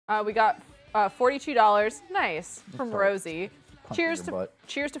We got $42. Nice. From Rosie. Cheers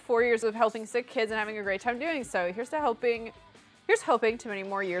to 4 years of helping sick kids and having a great time doing so. Here's hoping to many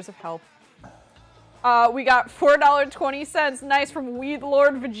more years of help. We got $4.20. Nice from Weed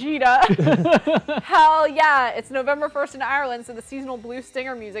Lord Vegeta. Hell yeah. It's November 1st in Ireland, so the seasonal Blue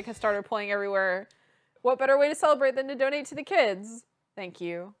Stinger music has started playing everywhere. What better way to celebrate than to donate to the kids? Thank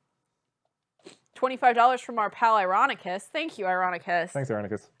you. $25 from our pal Ironicus. Thank you, Ironicus. Thanks,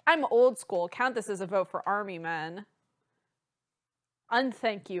 Ironicus. I'm old school. Count this as a vote for Army Men.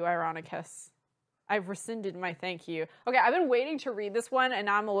 Unthank you, Ironicus. I've rescinded my thank you. Okay, I've been waiting to read this one, and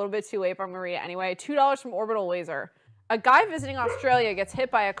now I'm a little bit too late, but I'm gonna read it anyway. $2 from Orbital Laser. A guy visiting Australia gets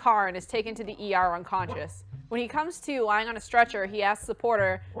hit by a car and is taken to the ER unconscious. When he comes to, lying on a stretcher, he asks the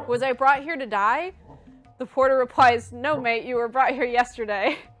porter, "Was I brought here to die?" The porter replies, "No, mate, you were brought here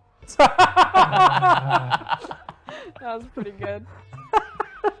yesterday." That was pretty good.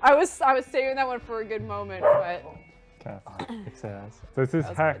 I was saving that one for a good moment, but... Kicks ass. So this is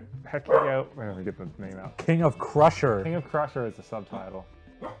Hakaioh. Wait, let me get the name out. King of Crusher. King of Crusher is the subtitle.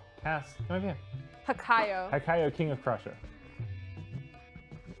 Cass, come over here. Hakaioh. Hakaioh, King of Crusher.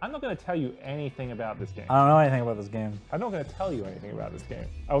 I'm not going to tell you anything about this game. I don't know anything about this game. I'm not going to tell you anything about this game.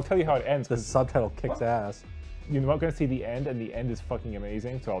 I'll tell you how it ends. The subtitle kicks ass. You're not going to see the end, and the end is fucking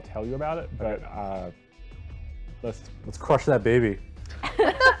amazing, so I'll tell you about it, but let's crush that baby.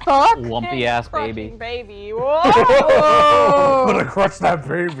 Fuck? Lumpy ass baby. Baby. Whoa! I'm gonna crush that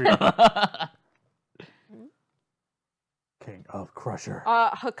baby. King of Crusher.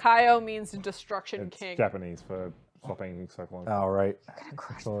 Hakaioh means destruction it's king. Japanese for stopping so long. All right.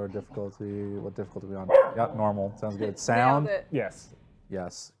 Controller difficulty. What difficulty are we on? Yep, normal. Sounds good. Sound? Nailed it. Yes.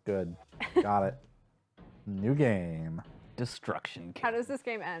 Yes. Good. Got it. New game. Destruction king. How does this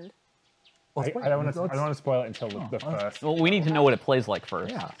game end? I don't want to spoil it until the first. Well, we need to know what it plays like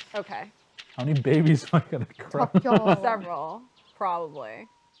first. Yeah. Okay. How many babies am I gonna crush? Several, probably.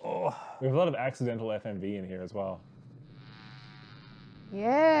 Oh. We have a lot of accidental FMV in here as well.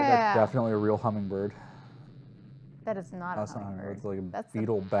 Yeah. That's definitely a real hummingbird. That is not That's a not hummingbird. It's like a That's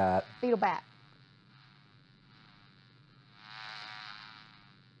beetle bat. Beetle bat.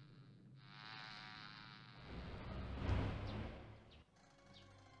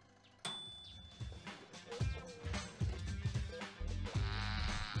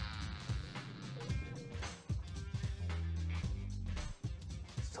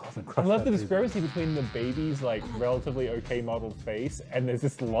 I love the discrepancy between the baby's like relatively okay modeled face and there's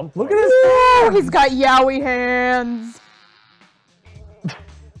this lump. Look at his Oh, he's got yowie hands.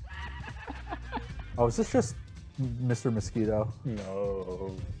 Oh, is this just Mr. Mosquito?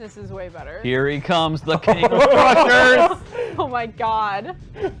 No. This is way better. Here he comes, the king of crushers. Oh my god.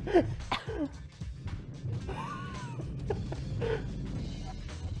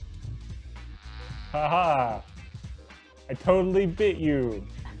 Haha. I totally bit you.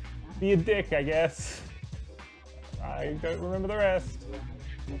 Be a dick, I guess. I don't remember the rest.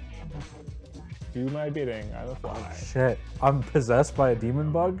 Do my bidding. I'm a fly. Shit. I'm possessed by a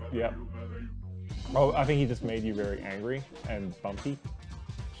demon bug? Yep. Oh, I think he just made you very angry and bumpy.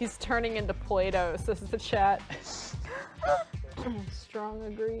 He's turning into Play-Doh, so this is the chat. Strong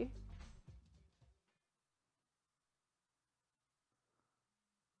agree.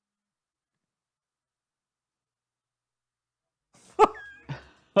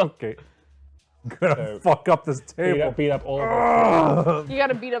 Okay. I'm gonna fuck up this table. Beat up all of us. You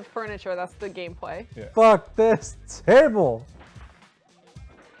gotta beat up furniture, that's the gameplay. Yeah. Fuck this table.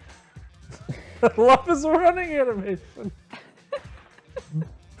 I love his running animation.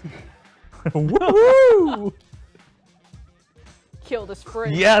 Woohoo! Killed his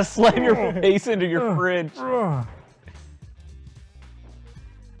fridge. Yes, slam your face into your fridge.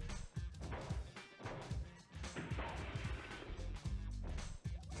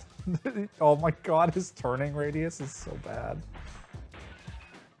 Oh my god, his turning radius is so bad.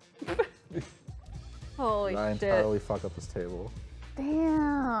 Holy I shit. entirely fuck up this table.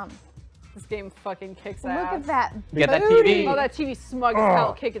 Damn. This game fucking kicks Look ass. at that. Get that booty. TV. Oh, that TV smug as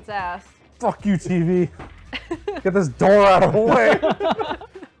hell. Kick its ass. Fuck you, TV. Get this door out of the way.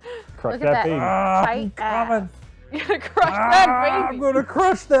 Crush Look at that. baby. I'm Tight ass. coming. You gotta crush that I'm baby. gonna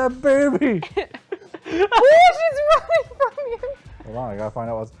crush that baby. Oh, she's running from you. Hold on, I gotta find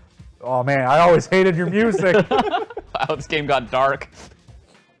out what's. Oh man, I always hated your music. Wow, this game got dark.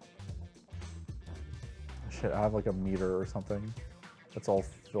 Shit, I have like a meter or something. That's all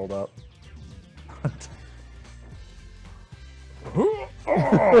filled up.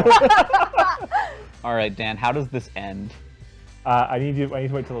 All right, Dan, how does this end? I need to wait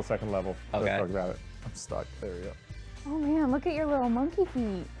till the second level to Okay. talk about it. I'm stuck. There we go. Oh man, look at your little monkey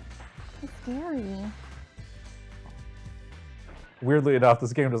feet. It's scary. Weirdly enough,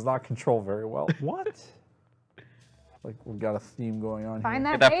 this game does not control very well. What? Like, we've got a theme going on Find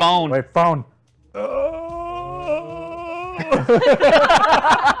here. that Get that baby. phone. Wait, phone.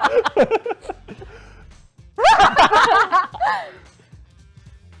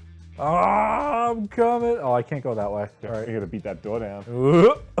 I'm coming. Oh, I can't go that way. All right, you gotta beat that door down.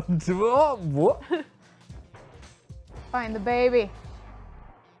 What? Find the baby.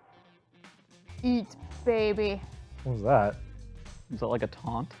 Eat, baby. What was that? Is that like a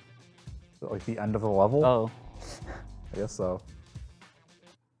taunt? Is that like the end of the level? Oh. I guess so.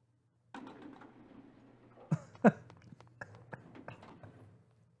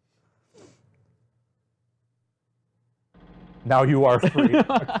 Now you are free.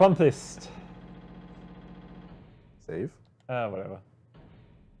 Accomplished. Save. Whatever.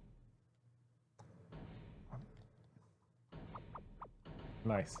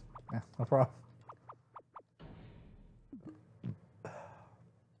 Nice. Yeah, no problem.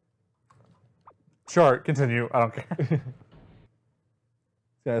 Sure, continue. I don't care. It's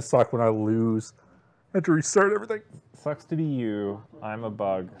gonna suck when I lose. I have to restart everything. Sucks to be you. I'm a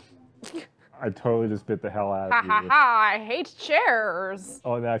bug. I totally just bit the hell out Ha of ha you. ha! I hate chairs.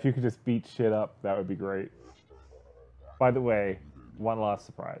 Oh, now if you could just beat shit up, that would be great. By the way, one last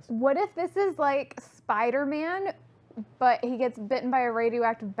surprise. What if this is like Spider-Man, but he gets bitten by a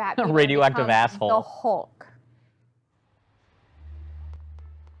radioactive bat? A and radioactive becomes asshole. The Hulk.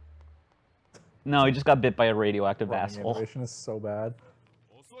 No, he just got bit by a radioactive Running asshole. animation is so bad.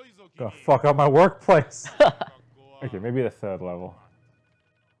 Gonna fuck up my workplace. Okay, maybe the third level.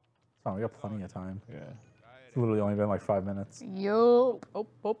 Oh, we got plenty of time. Yeah. It's literally only been like 5 minutes. Yup. Oh,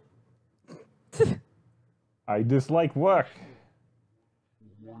 oh. I dislike work.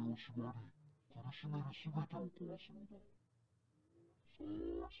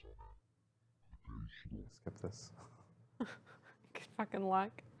 Skip this. Good fucking luck.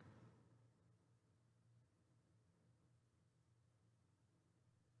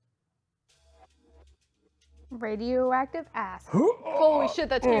 Radioactive ass. Holy shit,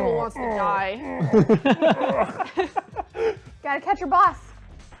 that table wants to die. Gotta catch your boss.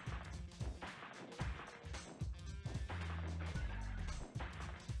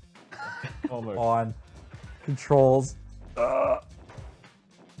 Almost. On. Controls.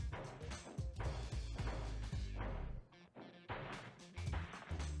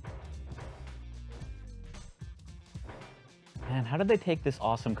 Man, how did they take this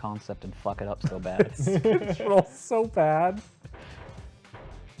awesome concept and fuck it up so bad? Controls so bad.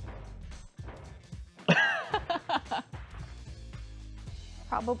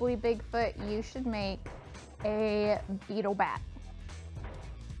 Probably Bigfoot. You should make a beetle bat.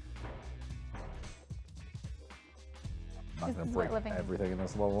 I'm not This gonna is break what living is. everything in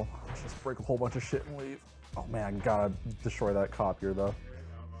this level. Let's just break a whole bunch of shit and leave. Oh man, I gotta destroy that copier though.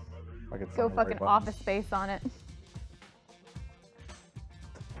 If I could Go find the right fucking button. Office Space on it.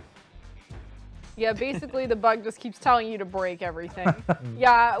 Yeah, basically the bug just keeps telling you to break everything.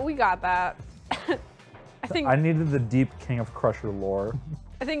 Yeah, we got that. I needed the deep King of Crusher lore.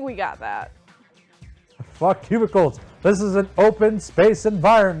 I think we got that. Fuck cubicles. This is an open space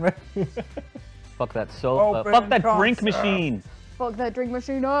environment. Fuck that sofa. Open Fuck that drink concept. machine. Fuck that drink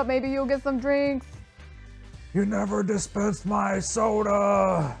machine up. Maybe you'll get some drinks. You never dispensed my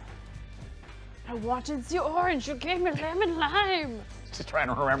soda. I wanted the orange, you gave me lemon lime. Just trying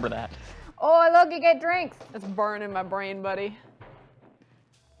to remember that. Oh, look, you get drinks. That's burning my brain, buddy.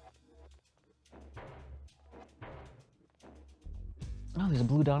 Oh, there's a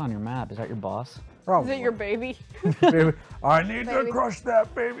blue dot on your map. Is that your boss? Is Probably. it your baby? Baby, I need to Baby. crush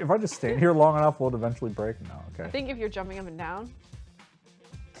that baby. If I just stand here long enough, will it eventually break? No, I okay. think if you're jumping up and down.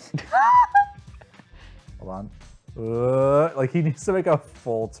 Hold on. Like he needs to make a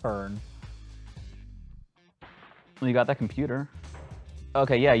full turn. Well, you got that computer.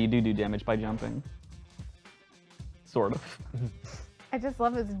 Okay, yeah, you do damage by jumping. Sort of. I just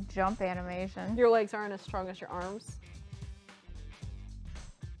love his jump animation. Your legs aren't as strong as your arms.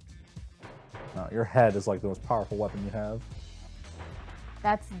 No, your head is like the most powerful weapon you have.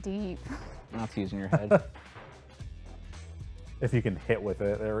 That's deep. Not using your head. If you can hit with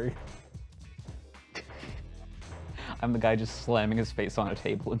it, there we go. I'm the guy just slamming his face on a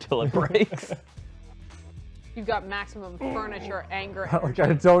table until it breaks. You've got maximum furniture anger Like energy.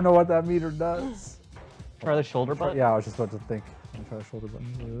 I don't know what that meter does. Try the shoulder button. Yeah, I was just about to think. Let me try the shoulder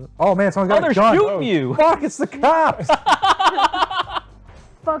button. Oh man, someone's Oh, got they're a gun. shooting you! Fuck, it's the cops!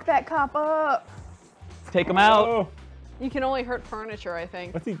 Fuck that cop up. Take him out. Oh, You can only hurt furniture, I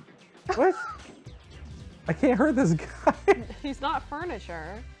think. what's he? What? I can't hurt this guy. He's not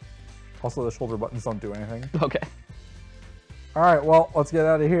furniture. Also, the shoulder buttons don't do anything. Okay. All right, well, let's get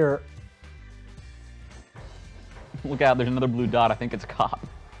out of here. Look out, there's another blue dot. I think it's a cop.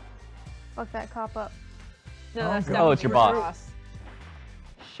 Fuck that cop up. No, that's God. not Oh, it's your boss.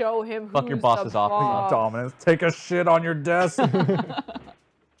 Show him Fuck your who's boss's the office. boss. Dominance. Take a shit on your desk.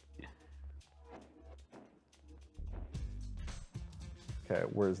 Okay,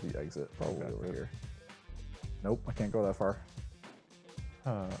 where's the exit? Probably over here. Nope, I can't go that far.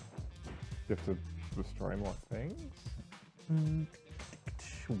 Huh. You have to destroy more things?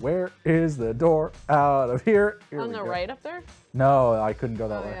 Where is the door out of here? Here On we the go. right up there? No, I couldn't go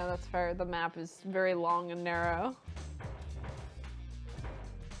that Oh way. yeah, that's fair. The map is very long and narrow.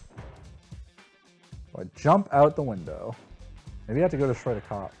 So I jump out the window. Maybe I have to go destroy the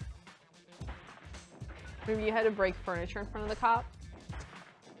cop. Maybe you had to break furniture in front of the cop.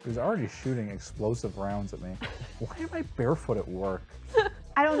 He was already shooting explosive rounds at me. Why am I barefoot at work?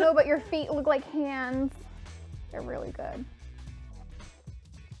 I don't know, but your feet look like hands. They're really good.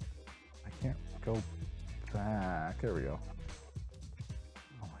 I can't go back. There we go.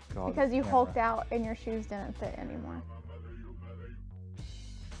 Oh my god. Because you camera. hulked out and your shoes didn't fit anymore.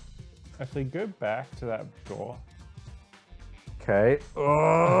 Actually, go back to that door. Okay.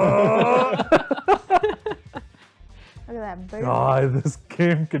 Look at that bird. God, this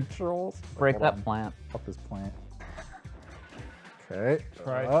game controls. Break Hold that on. plant. Up this plant. Okay.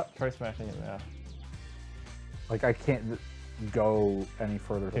 Try smashing it now. Like I can't go any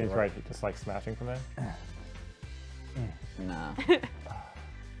further to Can the you right. try just like smashing from there? No.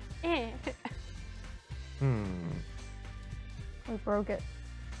 We broke it.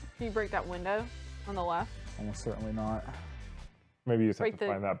 Can you break that window on the left? Almost certainly not. Maybe you just Break have to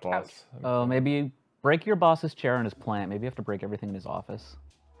the find that couch. boss. Oh, maybe break your boss's chair in his plant. Maybe you have to break everything in his office.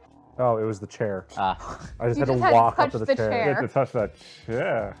 Oh, it was the chair. Ah. I just You had just to had to walk up touch to the the chair. You chair. have to touch that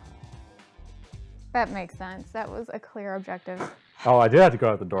chair. That makes sense. That was a clear objective. Oh, I did have to go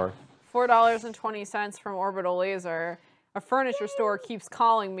out the door. $4.20 from Orbital Laser. A furniture store keeps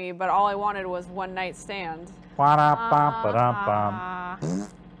calling me, but all I wanted was one night stand. Ba-da-bum-ba-dum-bum.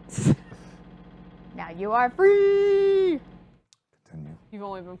 Now you are free. Continue. You've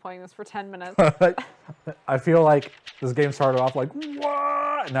only been playing this for 10 minutes. I feel like this game started off like,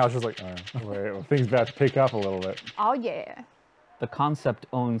 what? And now it's just like, Wait, well, things about to pick up a little bit. Oh yeah. The concept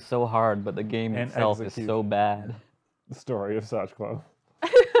owns so hard, but the game And itself is execution. so bad. The story of Sarge Club. I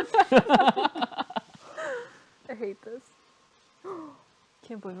hate this.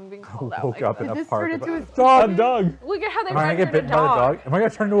 Can't believe I'm being called out woke like up this. in a This park. turned into a Dog! Dog! Look at how they Am I gonna get rendered a bitten by the dog? Am I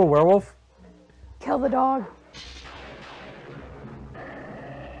gonna turn into a werewolf? Kill the dog.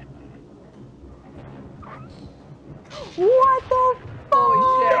 What the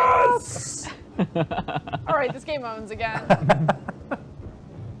Holy shit. Yes! All right, this game owns again.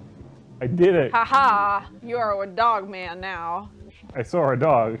 I did it! Haha, you are a dog man now. I saw a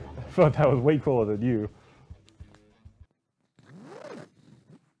dog. I thought that was way cooler than you.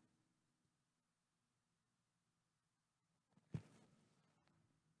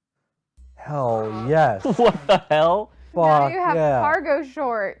 Hell yes. What the hell? Now Fuck you have yeah. cargo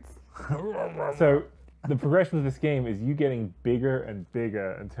shorts. So the progression of this game is you getting bigger and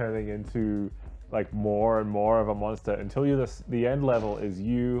bigger and turning into like more and more of a monster until you the end level is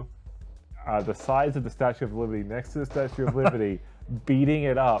you the size of the Statue of Liberty next to the Statue of Liberty beating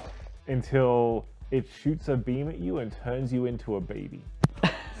it up until it shoots a beam at you and turns you into a baby.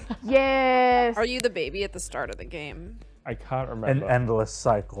 Yes. Are you the baby at the start of the game? I can't An remember. endless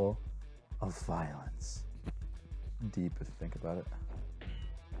cycle of violence. Deep if you think about it.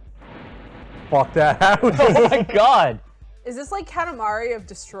 Fuck that house. Oh my god! Is this like Katamari of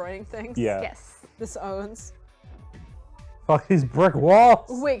destroying things? Yeah. Yes. This owns. Fuck these brick walls.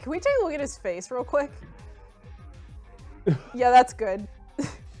 Wait, can we take a look at his face real quick? Yeah, that's good.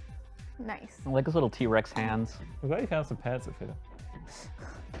 Nice. I like his little T-Rex hands. I'm glad you found some pants that fit him.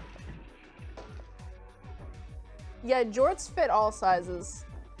 Yeah, jorts fit all sizes.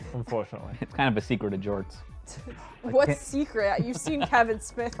 Unfortunately. It's kind of a secret of jorts. What's can't- secret? You've seen Kevin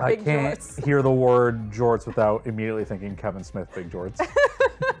Smith I big can't jorts. hear the word jorts without immediately thinking Kevin Smith big jorts.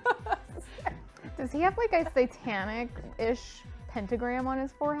 Does he have like a satanic-ish pentagram on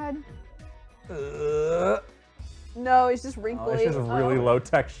his forehead? No, he's just wrinkly. It's just really Oh. low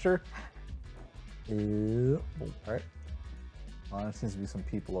texture. Alright. There seems to be some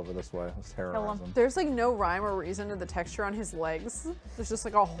people over this way. Let's terrorize them. There's like no rhyme or reason to the texture on his legs. There's just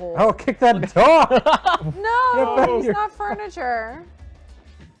like a hole. Oh, kick that dog! No, back it's here. not furniture.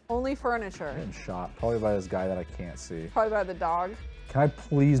 Only furniture. Getting shot. Probably by this guy that I can't see. Probably by the dog. Can I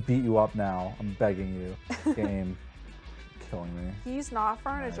please beat you up now? I'm begging you. Game. killing me. He's not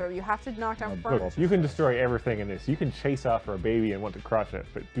furniture. You have to knock down Look, furniture. Look, you can destroy everything in this. You can chase after a baby and want to crush it,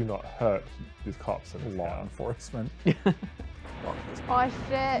 but do not hurt these cops in this Law town. enforcement. Oh You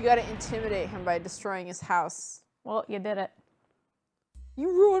shit. gotta intimidate him by destroying his house. Well, you did it. You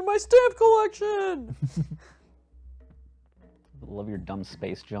ruined my stamp collection! Love your dumb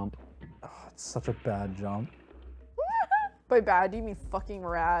space jump. Oh, it's such a bad jump. By bad, do you mean fucking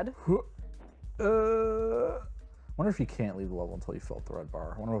rad? I wonder if you can't leave the level until you fill up the red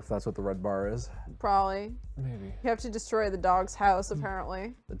bar. I wonder if that's what the red bar is. Probably. Maybe. You have to destroy the dog's house,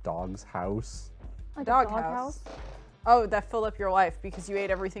 apparently. The dog's house. Like Dog a dog house. Oh, that filled up your life because you ate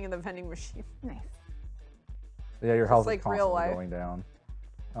everything in the vending machine. Nice. Yeah, your health like is real constantly life. going down.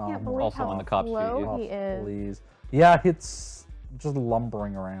 Can't believe also how when the cops shoot slow you. he is. Please. Yeah, it's just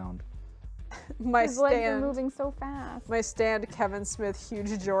lumbering around. My His legs are stand. moving so fast. My stand, Kevin Smith, huge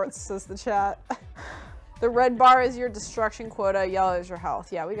jorts, says the chat. The red bar is your destruction quota, yellow is your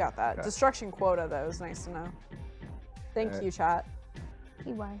health. Yeah, we got that. Okay. Destruction quota, though, is nice to know. Thank you, chat.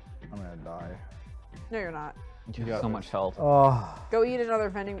 EY. I'm gonna die. No, you're not. You have so much health. Oh, Go eat another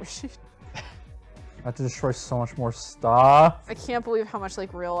vending machine. I have to destroy so much more stuff. I can't believe how much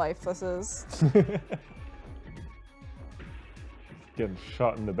like real life this is. Getting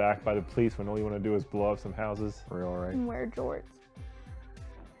shot in the back by the police when all you want to do is blow up some houses. For real, right? And wear jorts.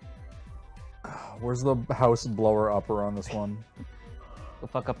 Where's the house blower upper on this one? Go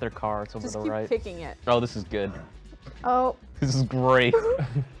fuck up their car. It's over Just to the keep right. kicking it. Oh, this is good. Oh. This is great.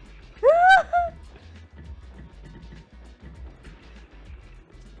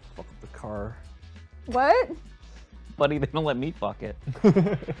 Fuck up the car. What? Buddy, they don't let me fuck it.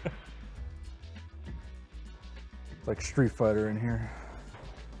 It's like Street Fighter in here.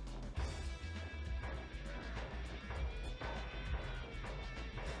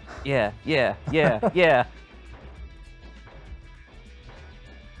 Yeah, yeah, yeah, yeah.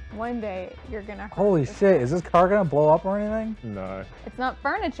 One day you're gonna hurt Holy this shit, guy. is this car gonna blow up or anything? No, It's not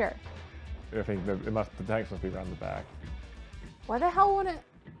furniture. I think the tanks must be around the back. Why the hell would it?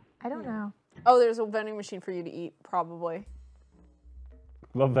 I don't know. Oh, there's a vending machine for you to eat, probably.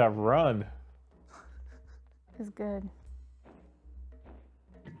 Love that run. It's good.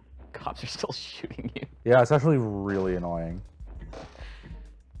 Cops are still shooting you. Yeah, it's actually really annoying.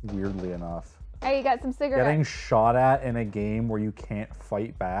 Weirdly enough. Hey, you got some cigarettes. Getting shot at in a game where you can't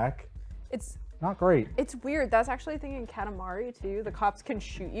fight back, It's not great. weird. That's actually a thing in Katamari too. The cops can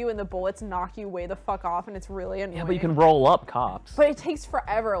shoot you and the bullets knock you way the fuck off, and it's really annoying. Yeah, but you can roll up cops. But it takes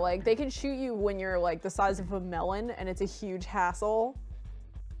forever. Like they can shoot you when you're like the size of a melon, and it's a huge hassle.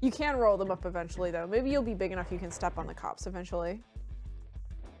 You can roll them up eventually, though. Maybe you'll be big enough you can step on the cops eventually.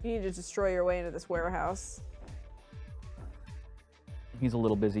 You need to destroy your way into this warehouse. He's a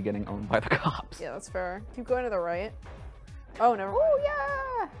little busy getting owned by the cops. Yeah, that's fair. Keep going to the right. Oh, never mind. Oh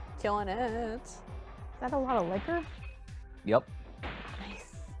yeah. Killing it. Is that a lot of liquor? Yep.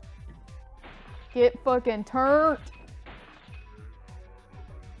 Nice. Get fucking turned.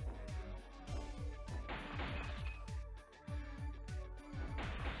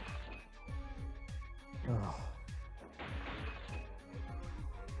 Ugh.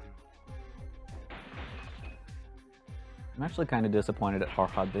 I'm actually kind of disappointed at how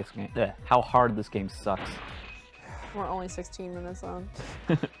hard this game sucks. We're only 16 minutes on.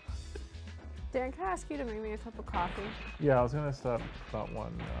 Dan, can I ask you to make me a cup of coffee? Yeah, I was gonna start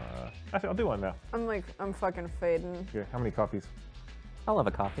one. Actually, I'll do one now. I'm fucking fading. Okay, how many coffees? I'll have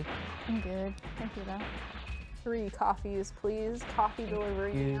a coffee. I'm good. Thank you though. 3 coffees, please. Coffee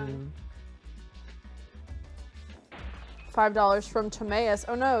delivery man. $5 from Timaeus.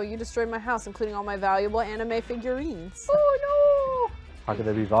 Oh no, you destroyed my house, including all my valuable anime figurines. Oh How could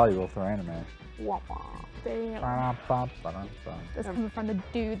they be valuable if they're anime? Wah, wah. no! Damn. Ba-dum-bum-ba-dum-bum. That's coming from the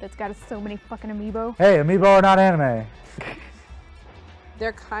dude that's got so many fucking amiibo. Hey, amiibo are not anime.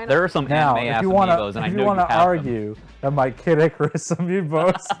 They're kind There of. are some Now, anime if ass you want amiibos, and I to, if know you want to have them. argue that my Kid Icarus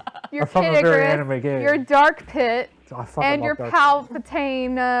amiibos Your are from Kid a very Icarus, anime game, your Dark Pit, I fucking and love your Dark-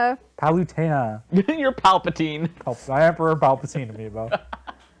 Palpatine. Palutena, You're Palpatine. my Emperor Palpatine amiibo.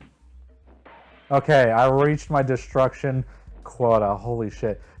 Okay, I reached my destruction quota. Holy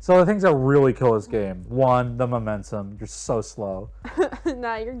shit! So the things that really kill this game: 1, the momentum. You're so slow.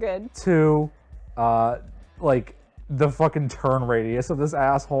 Nah, you're good. 2, like the fucking turn radius of this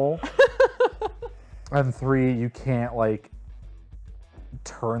asshole. And 3, you can't like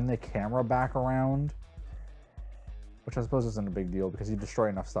turn the camera back around, which I suppose isn't a big deal because you destroy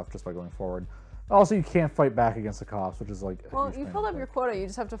enough stuff just by going forward. Also, you can't fight back against the cops, which is like a Well, huge you pain filled in up the your butt. quota. You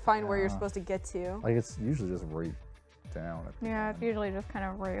just have to find where you're Yeah. supposed to get to. Like it's usually just right down. At the Yeah, end. it's usually just kind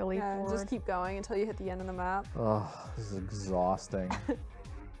of really forward. just keep going until you hit the end of the map. Oh, this is exhausting.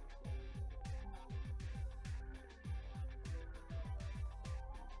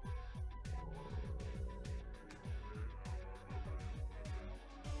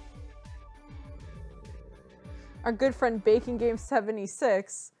 Our good friend Bacon Game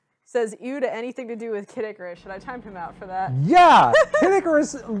 76 says ew to anything to do with Kid Icarus. Should I time him out for that? Yeah, Kid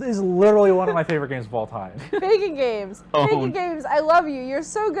Icarus is literally one of my favorite games of all time. Bacon Games. Bacon Games, I love you. You're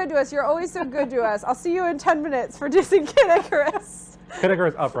so good to us. You're always so good to us. I'll see you in 10 minutes for dissing Kid Icarus. Kid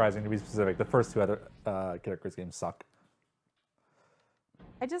Icarus Uprising, to be specific. The first two other Kid Icarus games suck.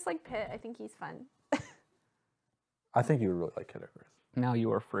 I just like Pit. I think he's fun. I think you would really like Kid Icarus. Now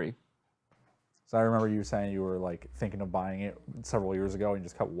you are free. So I remember you saying you were like thinking of buying it several years ago and you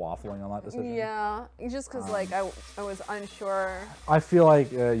just kept waffling on that decision. Yeah, just because like I was unsure. I feel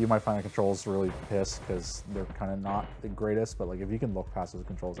like you might find the controls really pissed because they're kind of not the greatest, but like if you can look past those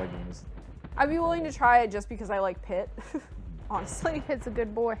controls, that game is... I'd be willing to try it just because I like Pit. Honestly, Pit's a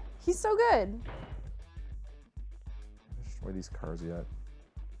good boy. he's so good. Destroy these cars yet.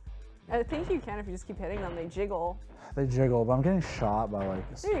 I think you can if you just keep hitting them. They jiggle. They jiggle, but I'm getting shot by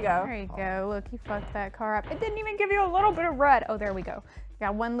like... There you go. There you go. Look, he fucked that car up. It didn't even give you a little bit of red. Oh, there we go.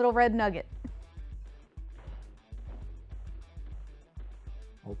 Got one little red nugget.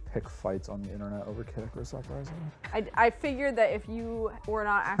 I'll pick fights on the internet over Kid Icarus Uprising. I figured that if you were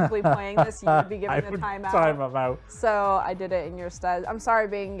not actively playing this, you would be giving the timeout. Time them out. So I did it in your stead. I'm sorry,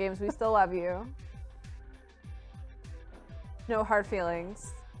 Bacon Games. We still love you. No hard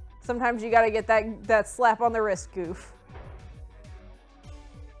feelings. Sometimes you gotta get that slap on the wrist goof.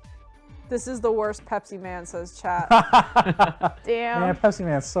 This is the worst Pepsi Man, says chat. Damn. Man, Pepsi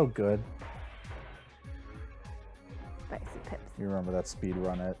Man's so good. Spicy Pepsi. You remember that speed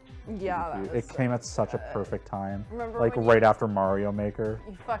run it? Yeah, that was It came at such a perfect time. Remember like when right after Mario Maker.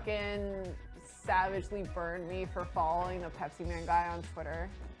 you fucking savagely burned me for following the Pepsi Man guy on Twitter.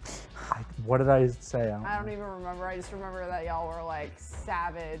 What did I say? I don't even remember. I just remember that y'all were like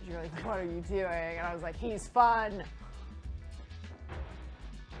savage. You're like, what are you doing? And I was like, he's fun.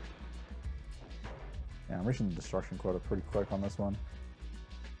 Yeah, I'm reaching the destruction quota pretty quick on this one.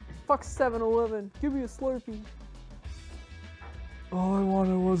 Fuck 7-Eleven. Give me a Slurpee. All I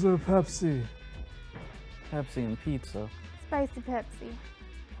wanted was a Pepsi. Pepsi and pizza. Spicy Pepsi.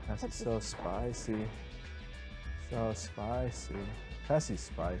 That's so spicy. So spicy. Pepsi's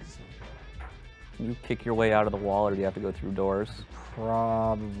spicy. Can you kick your way out of the wall, or do you have to go through doors?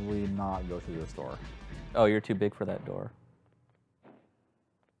 Probably not go through this door. Oh, you're too big for that door.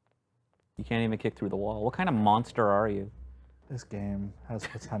 You can't even kick through the wall. What kind of monster are you? This game has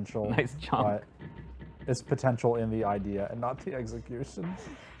potential. Nice jump. But it's potential in the idea and not the execution.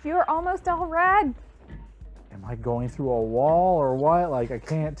 You're almost all red. Am I going through a wall or what? Like, I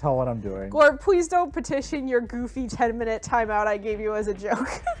can't tell what I'm doing. Glorb, please don't petition your goofy 10-minute timeout I gave you as a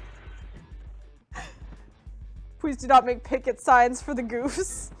joke. Please do not make picket signs for the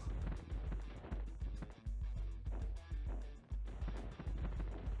goofs.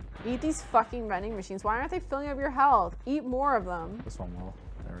 Eat these fucking vending machines. Why aren't they filling up your health? Eat more of them. This one will.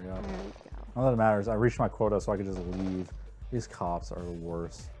 There we go. There you go. Not that it matters. I reached my quota, so I could just leave. These cops are the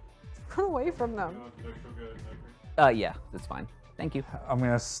worst. Run away from them. Yeah, that's fine. Thank you. I'm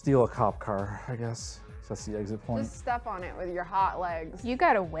gonna steal a cop car, I guess. So that's the exit point. Just step on it with your hot legs. You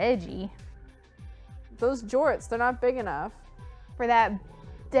got a wedgie Those jorts, they're not big enough. for that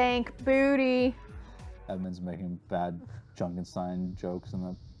dank booty. Edmund's making bad Junkenstein jokes in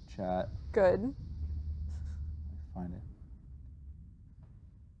the chat. Good. Find it.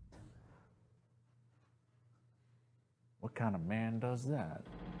 What kind of man does that?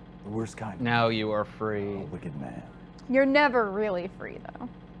 The worst kind. Now you are free. A wicked man. You're never really free, though.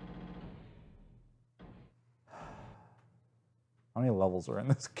 How many levels are in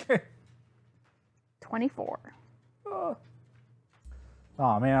this game? 24.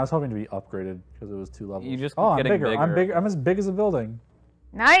 Oh man, I was hoping to be upgraded because it was 2 levels. You just oh, keep I'm getting bigger. I'm bigger. big. I'm as big as a building.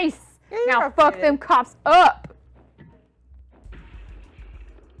 Nice. you're Now fuck upgraded. them cops up.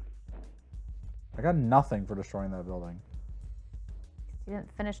 I got nothing for destroying that building. You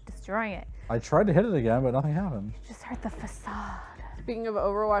didn't finish destroying it. I tried to hit it again, but nothing happened. Just hurt the facade. Speaking of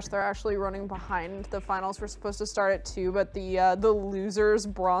Overwatch, they're actually running behind. The finals were supposed to start at 2, but the losers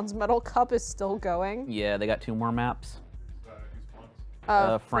bronze medal cup is still going. Yeah, they got 2 more maps.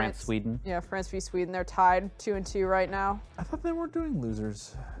 France, Sweden. Yeah, France v Sweden. They're tied 2-2 right now. I thought they weren't doing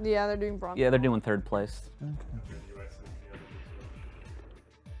losers. Yeah, they're doing bronze. Yeah, they're doing 3rd place. Okay.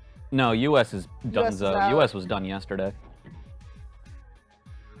 No, US is done. US is out. US was done yesterday.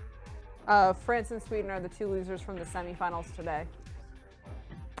 France and Sweden are the 2 losers from the semifinals today.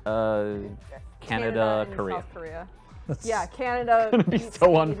 Canada, and Korea. South Korea. Yeah, Canada. It's gonna be beat so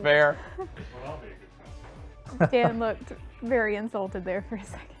Sweden. unfair. Dan looked very insulted there for a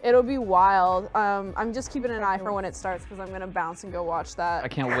second. It'll be wild. I'm just keeping an eye for when it starts because I'm gonna bounce and go watch that. I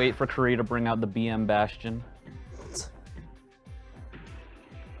can't wait for Korea to bring out the BM Bastion.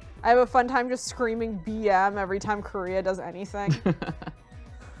 I have a fun time just screaming BM every time Korea does anything.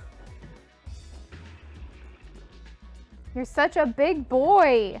 You're such a big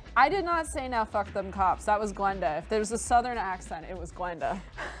boy. I did not say now fuck them cops. That was Glenda. If there's a southern accent, it was Glenda.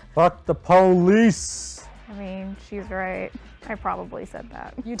 Fuck the police. I mean, she's right. I probably said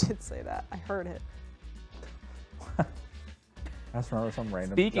that. You did say that. I heard it. I just remember some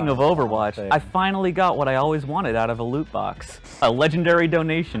random. Speaking of giant Overwatch, thing. I finally got what I always wanted out of a loot box. A legendary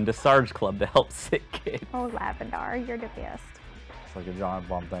donation to Sarge Club to help sick kids. Oh, Lavendar, you're the best. It's like a John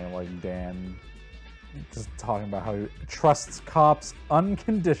Bump thing, like Dan just talking about how he trusts cops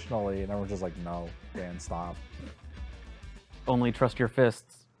unconditionally, and everyone's just like, no, Dan, stop. Only trust your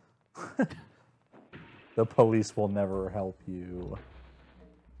fists. The police will never help you.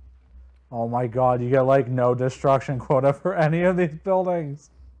 Oh my god, you get like no destruction quota for any of these buildings.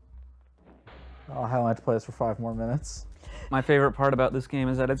 Oh, I only have to play this for 5 more minutes. My favorite part about this game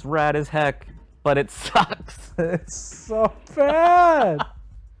is that it's rad as heck, but it sucks. It's so bad.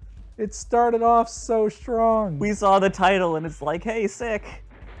 It started off so strong. We saw the title and it's like, hey, sick.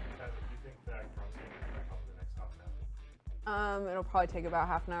 It'll probably take about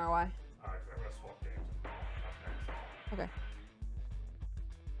half an hour. Why? Alright, I'm gonna swap games. Okay.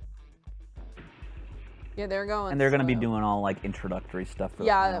 Yeah, they're going. And they're gonna be slow. doing all like introductory stuff for the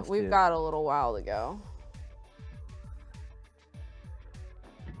Yeah, finals, we've too. got a little while to go.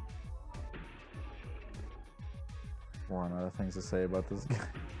 One other things to say about this game.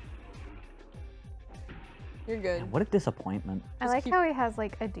 You're good. Man, what a disappointment. I like how he has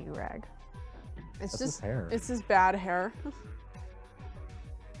like a do-rag. It's That's just his hair. It's his bad hair.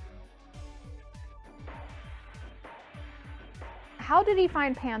 How did he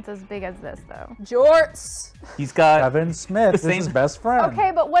find pants as big as this, though? Jorts. He's got. Kevin Smith is same- his best friend.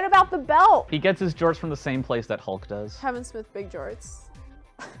 Okay, but what about the belt? He gets his jorts from the same place that Hulk does. Kevin Smith, big jorts.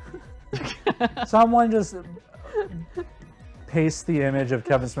 Someone just paste the image of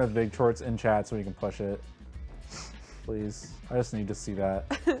Kevin Smith big shorts in chat so we can push it. Please. I just need to see that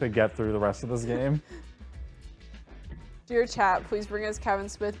to get through the rest of this game. Dear chat, please bring us Kevin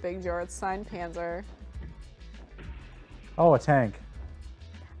Smith, big jorts, signed Panzer. Oh, a tank.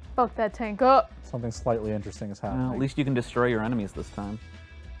 Fuck that tank up. Something slightly interesting is happening. Well, at least you can destroy your enemies this time.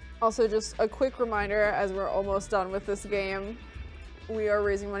 Also, just a quick reminder as we're almost done with this game. We are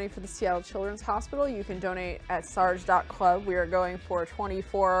raising money for the Seattle Children's Hospital. You can donate at sarge.club. We are going for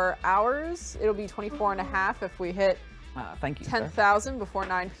 24 hours. It'll be 24 and a half if we hit Thank you. sir. 10,000 before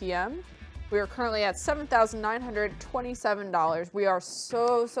 9 p.m. We are currently at $7,927. We are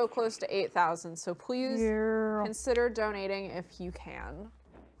so close to 8,000. So please Yeah. consider donating if you can.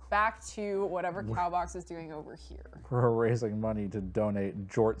 Back to whatever Cowbox is doing over here. We're raising money to donate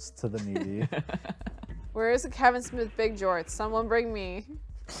jorts to the needy. Where is the Kevin Smith big jorts? Someone bring me.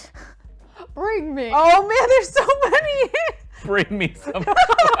 Bring me. Oh man, there's so many. Bring me some.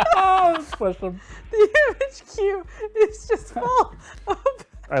 Oh, push them. The image queue is just full of.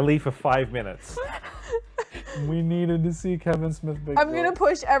 I leave for 5 minutes. We needed to see Kevin Smith big I'm gonna jorts.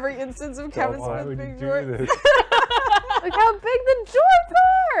 push every instance of Kevin Why Smith would you big do jorts. this? Look how big the jorts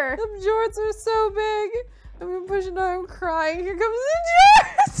are. The jorts are so big. I'm gonna push it. I'm crying. Here comes the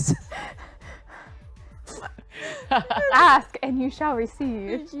jorts. Ask and you shall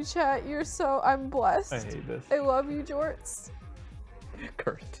receive. Thank you, chat. You're so. I'm blessed. I hate this. I love you, jorts.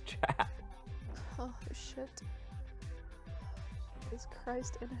 Cursed chat. Oh shit. Is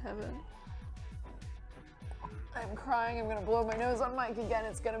Christ in heaven? I'm crying. I'm gonna blow my nose on mic again.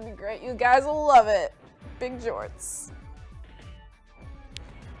 It's gonna be great. You guys will love it. Big jorts.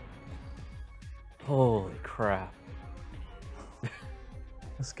 Holy crap.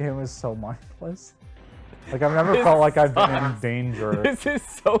 This game is so mindless. Like, I've never felt like I've been in danger. This is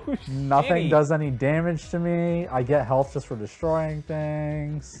so Nothing shitty. does any damage to me. I get health just for destroying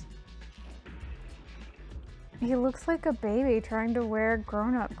things. He looks like a baby trying to wear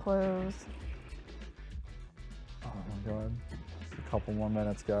grown-up clothes. Oh my god. Just a couple more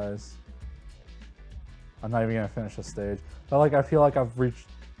minutes, guys. I'm not even gonna finish this stage. But like, I feel like I've reached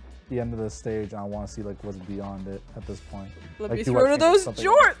the end of this stage and I want to see like what's beyond it at this point. Let Like, me do I throw to think there's those something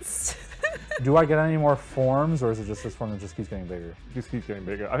jorts. Do I get any more forms, or is it just this one that just keeps getting bigger? Just keeps getting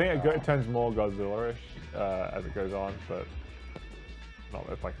bigger. I think it turns more Godzilla-ish as it goes on, but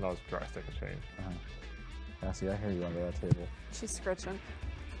it's like not as drastic a change. Yeah, see, I hear you under that table. She's scritching.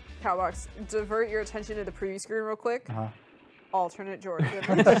 Cowbox, divert your attention to the preview screen real quick. Alternate Jordan.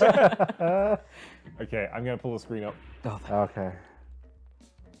 Okay, I'm gonna pull the screen up. Okay.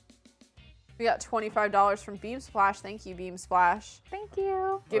 We got $25 from Beam Splash. Thank you, Beam Splash. Thank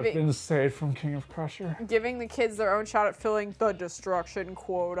you. I've been saved from King of Crusher. Giving the kids their own shot at filling the destruction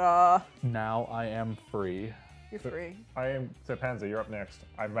quota. Now I am free. You're free. So Panzer, you're up next.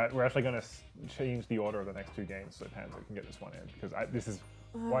 We're actually gonna change the order of the next two games so Panzer can get this one in because this is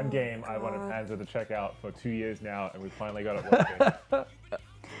one game I wanted Panzer to check out for 2 years now, and we finally got it working.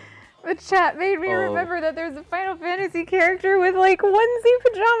 The chat made me remember that there's a Final Fantasy character with like onesie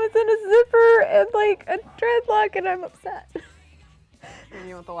pajamas and a zipper and like a dreadlock, and I'm upset. And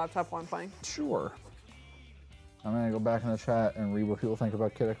you want the laptop one playing? Sure. I'm gonna go back in the chat and read what people think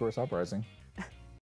about Kid Icarus Uprising.